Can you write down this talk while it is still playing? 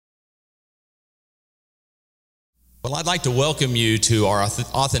Well, I'd like to welcome you to our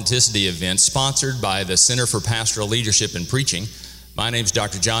Authenticity event sponsored by the Center for Pastoral Leadership and Preaching. My name is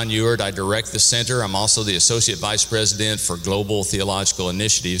Dr. John Ewart. I direct the center. I'm also the Associate Vice President for Global Theological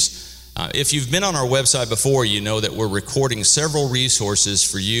Initiatives. If you've been on our website before, you know that we're recording several resources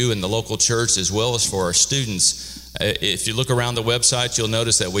for you in the local church as well as for our students. If you look around the website, you'll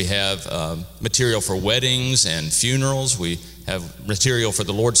notice that we have material for weddings and funerals. We have material for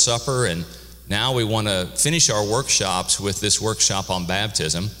the Lord's Supper, and now we want to finish our workshops with this workshop on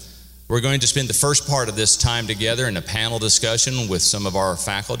baptism. We're going to spend the first part of this time together in a panel discussion with some of our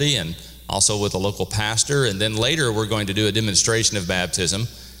faculty and also with a local pastor, and then later we're going to do a demonstration of baptism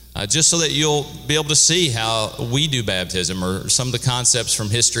just so that you'll be able to see how we do baptism or some of the concepts from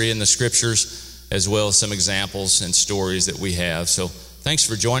history and the scriptures as well as some examples and stories that we have. So thanks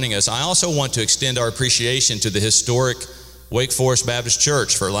for joining us. I also want to extend our appreciation to the historic Wake Forest Baptist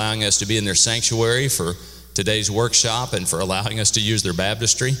Church for allowing us to be in their sanctuary for today's workshop and for allowing us to use their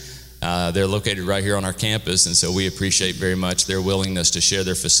baptistry. They're located right here on our campus, and so we appreciate very much their willingness to share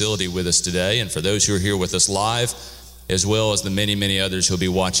their facility with us today. And for those who are here with us live, as well as the many, many others who will be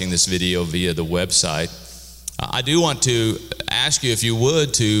watching this video via the website, I do want to ask you, if you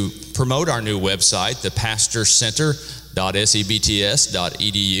would, to promote our new website,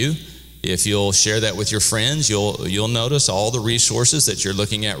 thepastorcenter.sebts.edu. If you'll share that with your friends, you'll notice all the resources that you're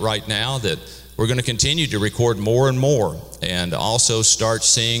looking at right now, that we're going to continue to record more and more, and also start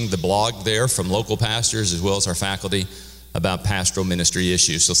seeing the blog there from local pastors as well as our faculty about pastoral ministry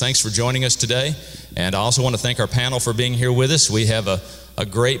issues. So thanks for joining us today, and I also want to thank our panel for being here with us. We have a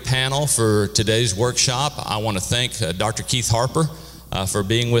great panel for today's workshop. I want to thank Dr. Keith Harper for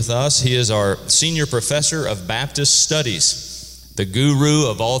being with us. He is our Senior Professor of Baptist Studies, the guru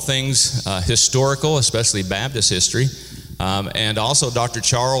of all things historical, especially Baptist history, and also Dr.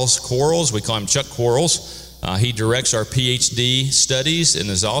 Charles Quarles. We call him Chuck Quarles. He directs our PhD studies and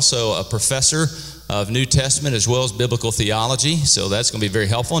is also a professor of New Testament as well as biblical theology, so that's going to be very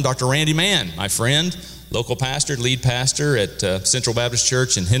helpful. And Dr. Randy Mann, my friend, local pastor, lead pastor at Central Baptist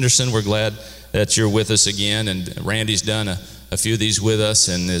Church in Henderson. We're glad that you're with us again, and Randy's done a few of these with us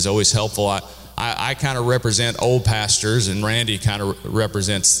and is always helpful. I kind of represent old pastors, and Randy kind of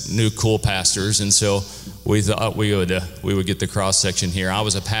represents new cool pastors, and so we thought we would get the cross section here. I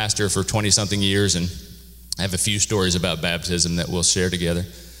was a pastor for 20-something years, and I have a few stories about baptism that we'll share together.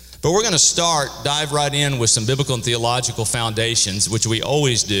 But we're going to dive right in with some biblical and theological foundations, which we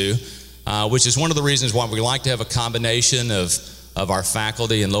always do, which is one of the reasons why we like to have a combination of our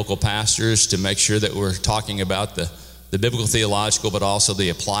faculty and local pastors to make sure that we're talking about the biblical theological, but also the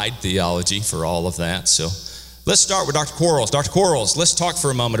applied theology for all of that. So let's start with Dr. Quarles. Dr. Quarles, let's talk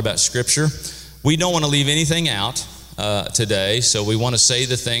for a moment about Scripture. We don't want to leave anything out today, so we want to say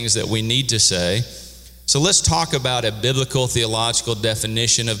the things that we need to say. So let's talk about a biblical theological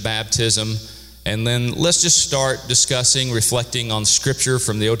definition of baptism, and then let's just start discussing, reflecting on Scripture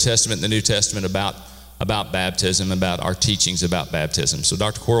from the Old Testament and the New Testament about baptism, about our teachings about baptism. So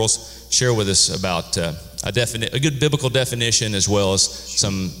Dr. Quarles, share with us about a good biblical definition as well as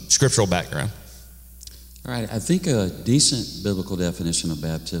some scriptural background. All right, I think a decent biblical definition of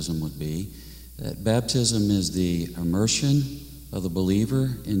baptism would be that baptism is the immersion of the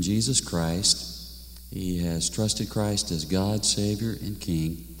believer in Jesus Christ. He has trusted Christ as God, Savior, and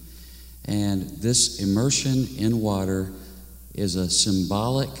King. And this immersion in water is a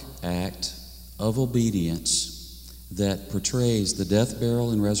symbolic act of obedience that portrays the death,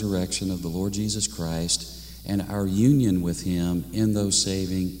 burial, and resurrection of the Lord Jesus Christ and our union with Him in those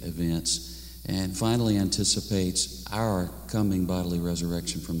saving events, and finally anticipates our coming bodily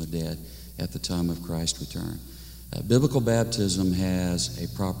resurrection from the dead at the time of Christ's return. Biblical baptism has a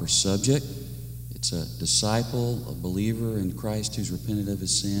proper subject. It's a disciple, a believer in Christ who's repented of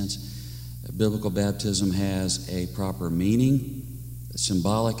his sins. Biblical baptism has a proper meaning, a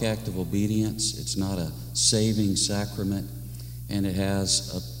symbolic act of obedience. It's not a saving sacrament, and it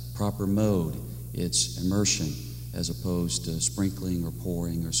has a proper mode. It's immersion as opposed to sprinkling or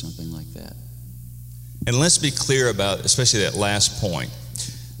pouring or something like that. And let's be clear about, especially that last point,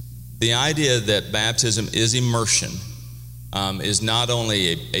 the idea that baptism is immersion is not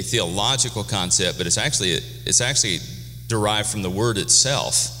only a theological concept, but it's actually derived from the word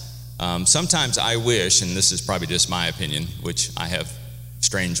itself. Sometimes I wish, and this is probably just my opinion, which I have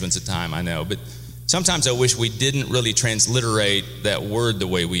strange ones at times, I know, but sometimes I wish we didn't really transliterate that word the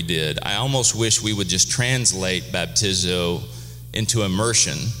way we did. I almost wish we would just translate baptizo into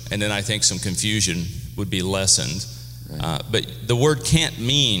immersion, and then I think some confusion would be lessened. Right. But the word can't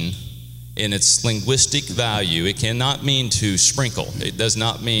mean in its linguistic value, it cannot mean to sprinkle. It does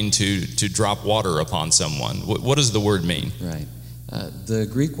not mean to drop water upon someone. What does the word mean? Right. The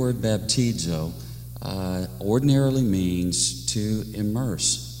Greek word baptizo ordinarily means to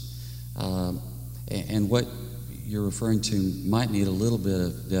immerse. And what you're referring to might need a little bit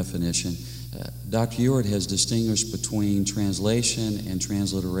of definition. Dr. Ewart has distinguished between translation and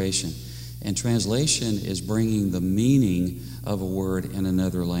transliteration. And translation is bringing the meaning of a word in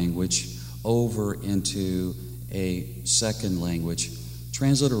another language over into a second language.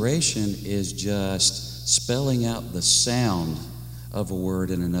 Transliteration is just spelling out the sound of a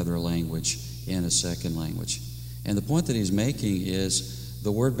word in another language in a second language. And the point that he's making is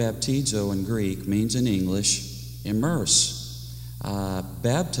the word baptizo in Greek means in English immerse.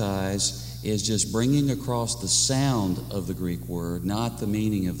 Baptize is just bringing across the sound of the Greek word, not the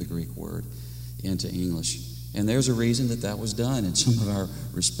meaning of the Greek word, into English. And there's a reason that was done in some of our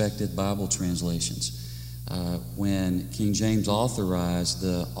respected Bible translations. When King James authorized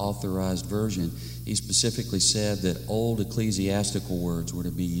the authorized version, he specifically said that old ecclesiastical words were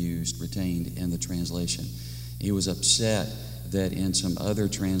to be used, retained in the translation. He was upset that in some other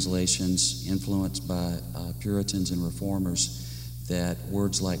translations influenced by Puritans and Reformers, that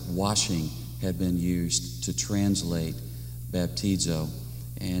words like washing had been used to translate baptizo.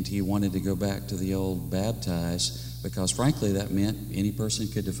 And he wanted to go back to the old baptize because, frankly, that meant any person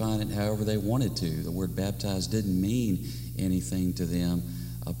could define it however they wanted to. The word baptize didn't mean anything to them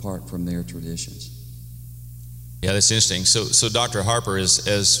apart from their traditions. Yeah, that's interesting. So Dr. Harper, as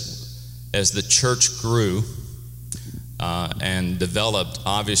the church grew and developed,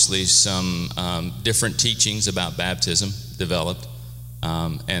 obviously some different teachings about baptism developed,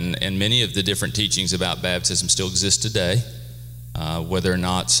 and many of the different teachings about baptism still exist today. Whether or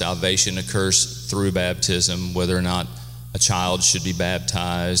not salvation occurs through baptism, whether or not a child should be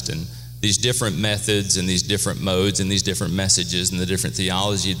baptized, and these different methods and these different modes and these different messages and the different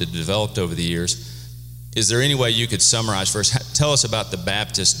theology that developed over the years. Is there any way you could summarize first? Tell us about the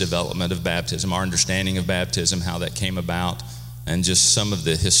Baptist development of baptism, our understanding of baptism, how that came about, and just some of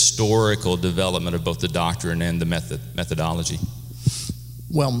the historical development of both the doctrine and the methodology.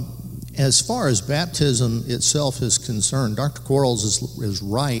 Well, as far as baptism itself is concerned, Dr. Quarles is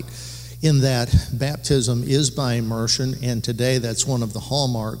right in that baptism is by immersion, and today that's one of the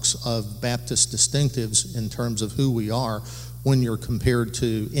hallmarks of Baptist distinctives in terms of who we are when you're compared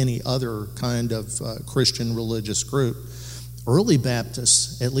to any other kind of Christian religious group. Early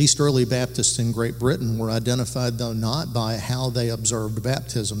Baptists, at least early Baptists in Great Britain, were identified, though, not by how they observed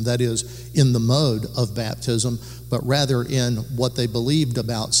baptism, that is, in the mode of baptism, but rather in what they believed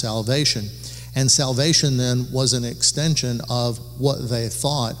about salvation. And salvation then was an extension of what they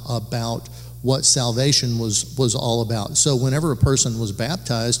thought about what salvation was all about. So whenever a person was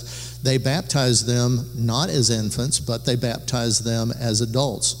baptized, they baptized them not as infants, but they baptized them as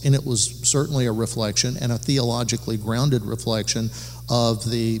adults. And it was certainly a reflection, and a theologically grounded reflection, of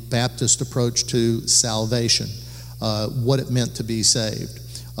the Baptist approach to salvation, what it meant to be saved.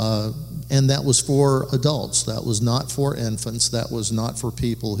 And that was for adults. That was not for infants. That was not for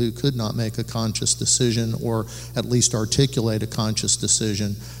people who could not make a conscious decision, or at least articulate a conscious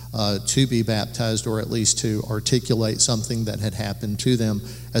decision to be baptized, or at least to articulate something that had happened to them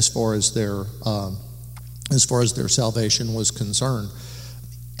as far as their salvation was concerned.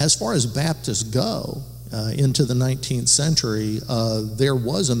 As far as Baptists go, into the 19th century, there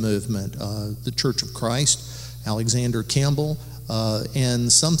was a movement, the Church of Christ, Alexander Campbell,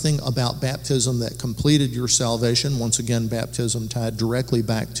 and something about baptism that completed your salvation. Once again, baptism tied directly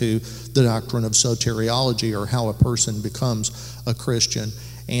back to the doctrine of soteriology, or how a person becomes a Christian.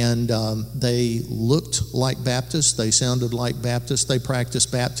 And they looked like Baptists, they sounded like Baptists, they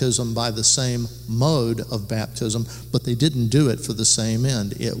practiced baptism by the same mode of baptism, but they didn't do it for the same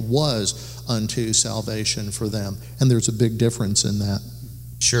end. It was unto salvation for them, and there's a big difference in that.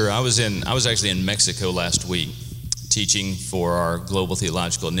 Sure. I was actually in Mexico last week, teaching for our Global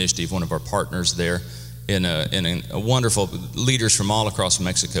Theological Initiative, one of our partners there, in a wonderful leaders from all across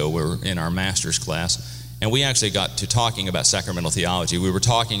Mexico were in our master's class, and we actually got to talking about sacramental theology. We were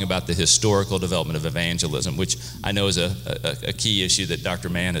talking about the historical development of evangelism, which I know is a key issue that Dr.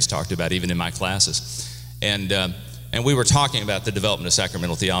 Mann has talked about even in my classes, and we were talking about the development of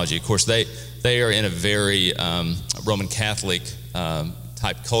sacramental theology. Of course, they are in a very Roman Catholic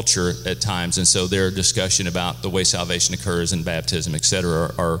type culture at times, and so their discussion about the way salvation occurs and baptism,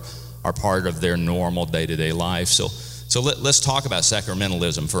 etc., are part of their normal day-to-day life. So let's talk about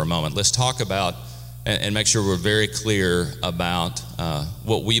sacramentalism for a moment. Let's talk about and make sure we're very clear about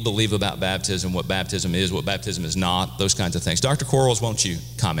what we believe about baptism, what baptism is not, those kinds of things. Dr. Quarles, won't you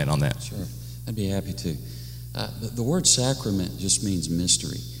comment on that? Sure, I'd be happy to. The word sacrament just means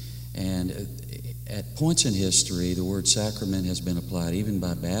mystery. And at points in history, the word sacrament has been applied even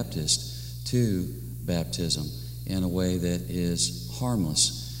by Baptists to baptism in a way that is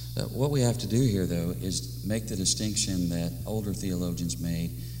harmless. What we have to do here, though, is make the distinction that older theologians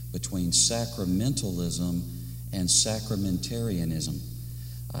made between sacramentalism and sacramentarianism.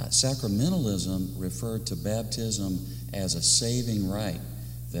 Sacramentalism referred to baptism as a saving rite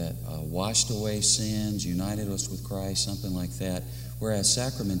that washed away sins, united us with Christ, something like that, whereas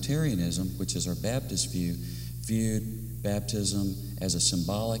sacramentarianism, which is our Baptist view, viewed baptism as a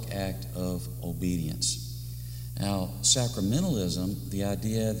symbolic act of obedience. Now, sacramentalism, the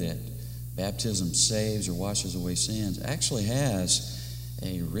idea that baptism saves or washes away sins, actually has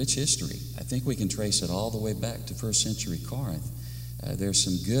a rich history. I think we can trace it all the way back to first century Corinth. There's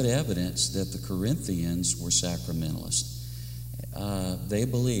some good evidence that the Corinthians were sacramentalists. They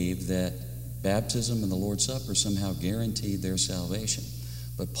believed that baptism and the Lord's Supper somehow guaranteed their salvation.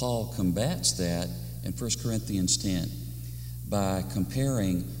 But Paul combats that in 1 Corinthians 10 by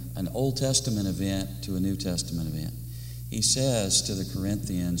comparing an Old Testament event to a New Testament event. He says to the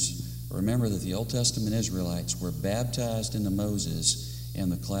Corinthians, remember that the Old Testament Israelites were baptized into Moses in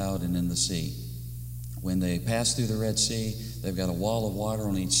the cloud and in the sea. When they pass through the Red Sea, they've got a wall of water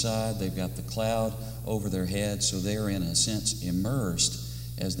on each side. They've got the cloud over their heads, so they're in a sense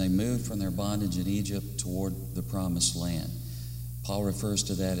immersed as they move from their bondage in Egypt toward the Promised Land. Paul refers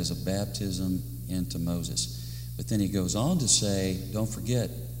to that as a baptism into Moses. But then he goes on to say, don't forget,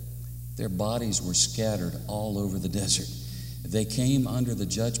 their bodies were scattered all over the desert. They came under the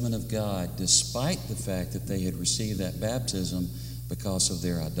judgment of God despite the fact that they had received that baptism because of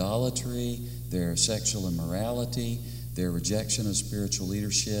their idolatry, their sexual immorality, their rejection of spiritual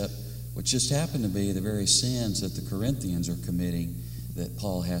leadership, which just happened to be the very sins that the Corinthians are committing that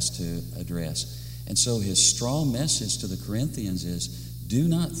Paul has to address. And so his strong message to the Corinthians is, do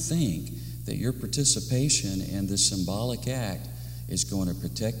not think that your participation in this symbolic act is going to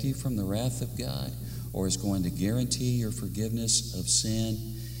protect you from the wrath of God or is going to guarantee your forgiveness of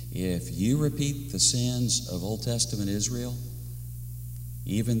sin. If you repeat the sins of Old Testament Israel,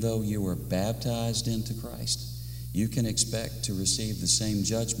 even though you were baptized into Christ, you can expect to receive the same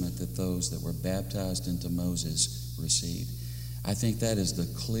judgment that those that were baptized into Moses received. I think that is the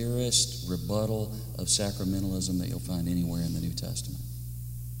clearest rebuttal of sacramentalism that you'll find anywhere in the New Testament.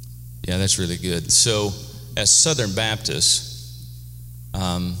 Yeah, that's really good. So, as Southern Baptists,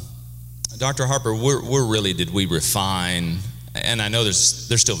 Dr. Harper, did we refine, and I know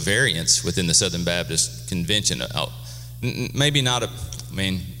there's still variance within the Southern Baptist Convention, maybe not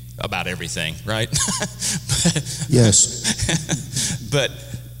about everything, right? Yes. But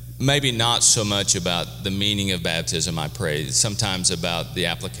maybe not so much about the meaning of baptism, I pray. Sometimes about the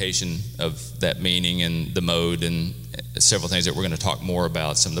application of that meaning and the mode and several things that we're going to talk more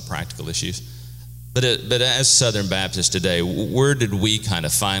about, some of the practical issues. But as Southern Baptists today, where did we kind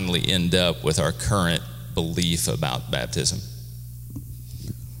of finally end up with our current belief about baptism?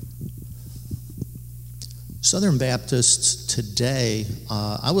 Southern Baptists today,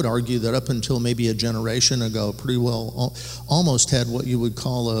 I would argue that up until maybe a generation ago, pretty well almost had what you would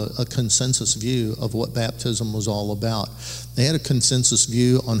call a consensus view of what baptism was all about. They had a consensus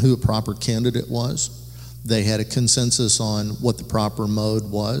view on who a proper candidate was. They had a consensus on what the proper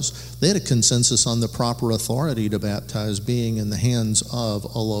mode was. They had a consensus on the proper authority to baptize being in the hands of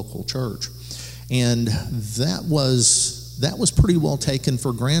a local church. And that was pretty well taken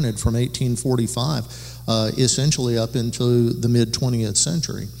for granted from 1845. Essentially up into the mid-20th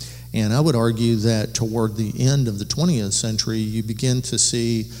century. And I would argue that toward the end of the 20th century, you begin to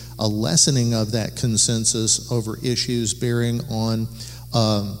see a lessening of that consensus over issues bearing on,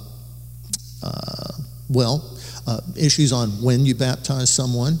 issues on when you baptize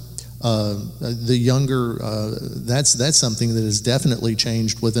someone. The younger, that's something that has definitely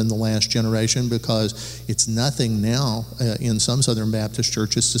changed within the last generation, because it's nothing now in some Southern Baptist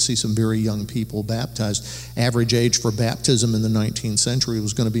churches to see some very young people baptized. Average age for baptism in the 19th century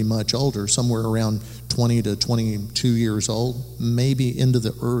was going to be much older, somewhere around 20 to 22 years old, maybe into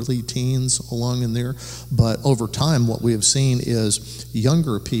the early teens along in there. But over time, what we have seen is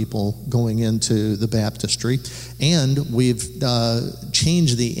younger people going into the baptistry, and we've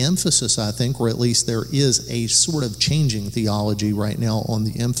changed the emphasis, I think, or at least there is a sort of changing theology right now on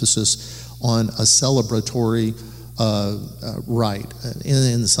the emphasis on a celebratory rite.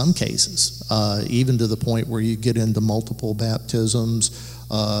 In some cases, even to the point where you get into multiple baptisms,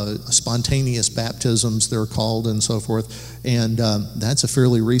 spontaneous baptisms, they're called, and so forth. And that's a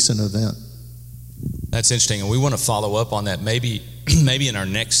fairly recent event. That's interesting, and we want to follow up on that maybe in our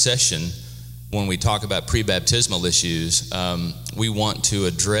next session when we talk about pre-baptismal issues. We want to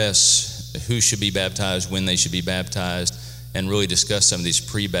address who should be baptized, when they should be baptized, and really discuss some of these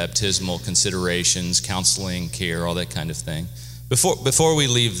pre-baptismal considerations, counseling, care, all that kind of thing. Before we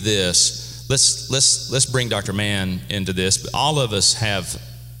leave this, let's bring Dr. Mann into this. But all of us have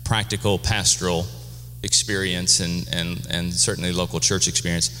practical pastoral experience and certainly local church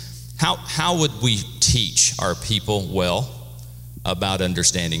experience. How would we teach our people well about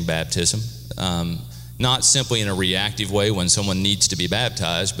understanding baptism? Not simply in a reactive way when someone needs to be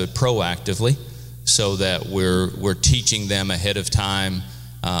baptized, but proactively, so that we're teaching them ahead of time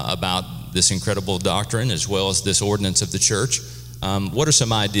about this incredible doctrine as well as this ordinance of the church. What are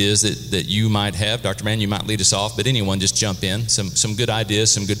some ideas that you might have? Dr. Mann, you might lead us off, but anyone just jump in. Some good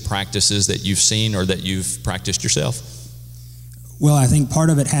ideas, some good practices that you've seen or that you've practiced yourself. Well, I think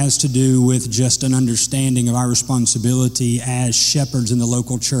part of it has to do with just an understanding of our responsibility as shepherds in the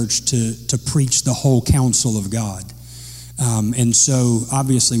local church to preach the whole counsel of God. And so,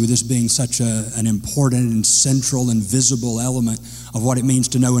 obviously, with this being such an important and central and visible element of what it means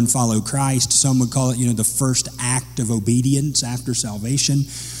to know and follow Christ, some would call it, the first act of obedience after salvation,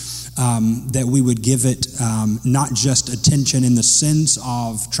 that we would give it not just attention in the sense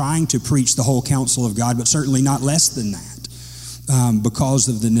of trying to preach the whole counsel of God, but certainly not less than that. Because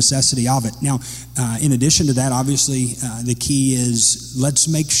of the necessity of it. Now, in addition to that, obviously, the key is let's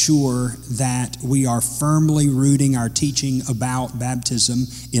make sure that we are firmly rooting our teaching about baptism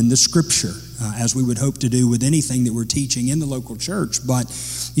in the Scripture, as we would hope to do with anything that we're teaching in the local church. But,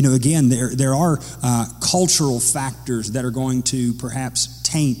 again, there are cultural factors that are going to perhaps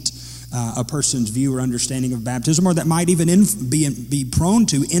taint a person's view or understanding of baptism, or that might even be prone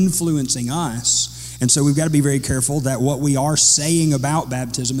to influencing us. And so we've got to be very careful that what we are saying about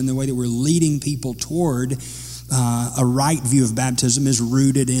baptism and the way that we're leading people toward a right view of baptism is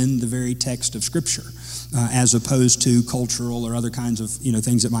rooted in the very text of Scripture, as opposed to cultural or other kinds of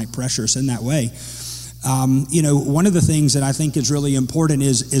things that might pressure us in that way. One of the things that I think is really important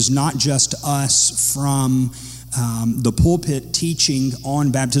is not just us from the pulpit teaching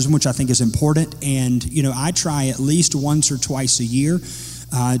on baptism, which I think is important. And I try at least once or twice a year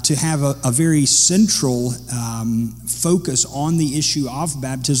to have a very central focus on the issue of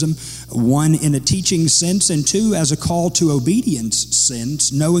baptism, one in a teaching sense, and two as a call to obedience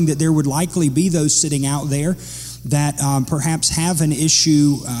sense, knowing that there would likely be those sitting out there that perhaps have an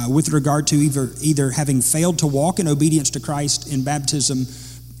issue with regard to either having failed to walk in obedience to Christ in baptism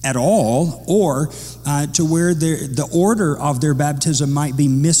at all, or to where the order of their baptism might be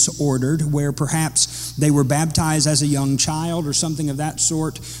misordered, where perhaps they were baptized as a young child or something of that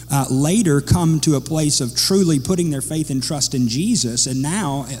sort, later come to a place of truly putting their faith and trust in Jesus, and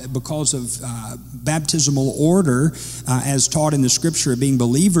now, because of baptismal order, as taught in the Scripture, being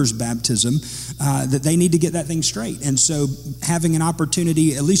believers' baptism, that they need to get that thing straight. And so having an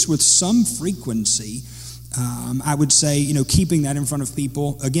opportunity, at least with some frequency, I would say, keeping that in front of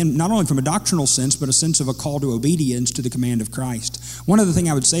people, again, not only from a doctrinal sense, but a sense of a call to obedience to the command of Christ. One other thing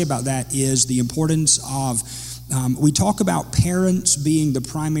I would say about that is the importance of, we talk about parents being the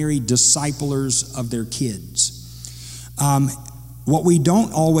primary disciplers of their kids. What we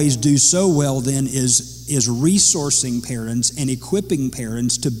don't always do so well then is resourcing parents and equipping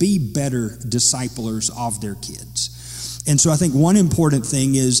parents to be better disciplers of their kids. And so I think one important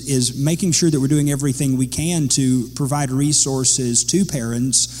thing is making sure that we're doing everything we can to provide resources to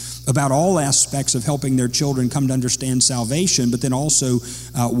parents about all aspects of helping their children come to understand salvation, but then also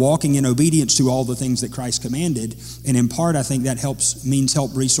walking in obedience to all the things that Christ commanded. And in part, I think that means help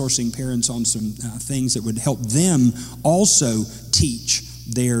resourcing parents on some things that would help them also teach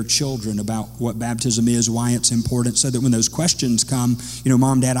their children about what baptism is, why it's important, so that when those questions come,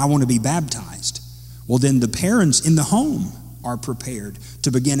 Mom, Dad, I want to be baptized. Well, then the parents in the home are prepared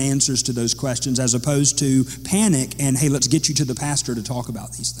to begin answers to those questions, as opposed to panic and, hey, let's get you to the pastor to talk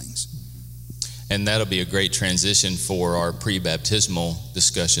about these things. And that'll be a great transition for our pre-baptismal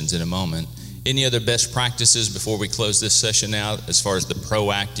discussions in a moment. Any other best practices before we close this session out, as far as the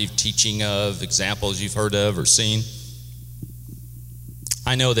proactive teaching of examples you've heard of or seen?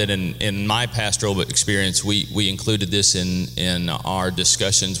 I know that in my pastoral experience, we included this in our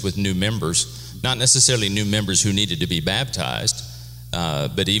discussions with new members. Not necessarily new members who needed to be baptized,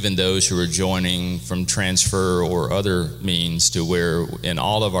 but even those who were joining from transfer or other means, to where in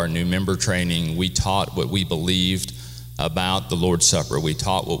all of our new member training, we taught what we believed about the Lord's Supper. We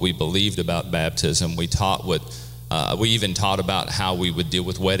taught what we believed about baptism. We taught what We even taught about how we would deal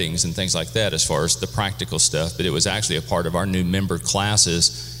with weddings and things like that as far as the practical stuff, but it was actually a part of our new member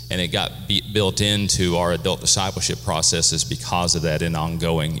classes, and it got built into our adult discipleship processes because of that, and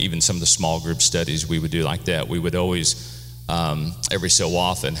ongoing. Even some of the small group studies we would do like that. We would always, every so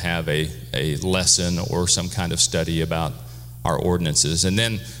often, have a lesson or some kind of study about our ordinances. And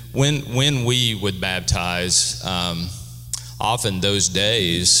then when we would baptize, often those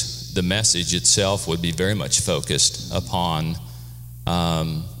days, the message itself would be very much focused upon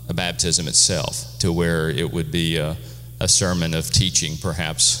a baptism itself, to where it would be a sermon of teaching,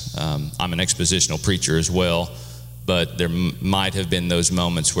 perhaps. I'm an expositional preacher as well, but there might have been those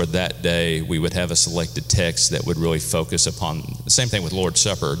moments where that day we would have a selected text that would really focus upon the same thing with Lord's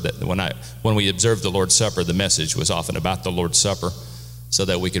Supper. That when we observed the Lord's Supper, the message was often about the Lord's Supper, so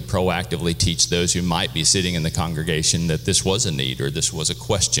that we could proactively teach those who might be sitting in the congregation that this was a need, or this was a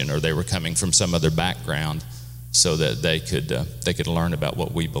question, or they were coming from some other background, so that they could learn about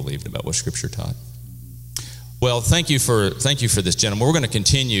what we believed about what Scripture taught. Well, thank you for this, gentlemen. We're going to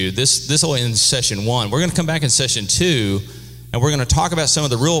continue this will end session 1. We're going to come back in session 2, and we're going to talk about some of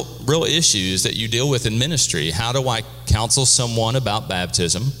the real issues that you deal with in ministry. How do I counsel someone about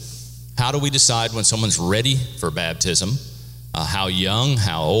baptism? How do we decide when someone's ready for baptism? How young,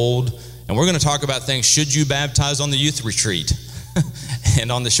 how old? And we're going to talk about things. Should you baptize on the youth retreat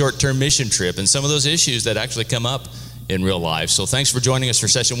and on the short-term mission trip, and some of those issues that actually come up in real life. So thanks for joining us for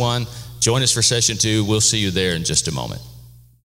session 1. Join us for session 2. We'll see you there in just a moment.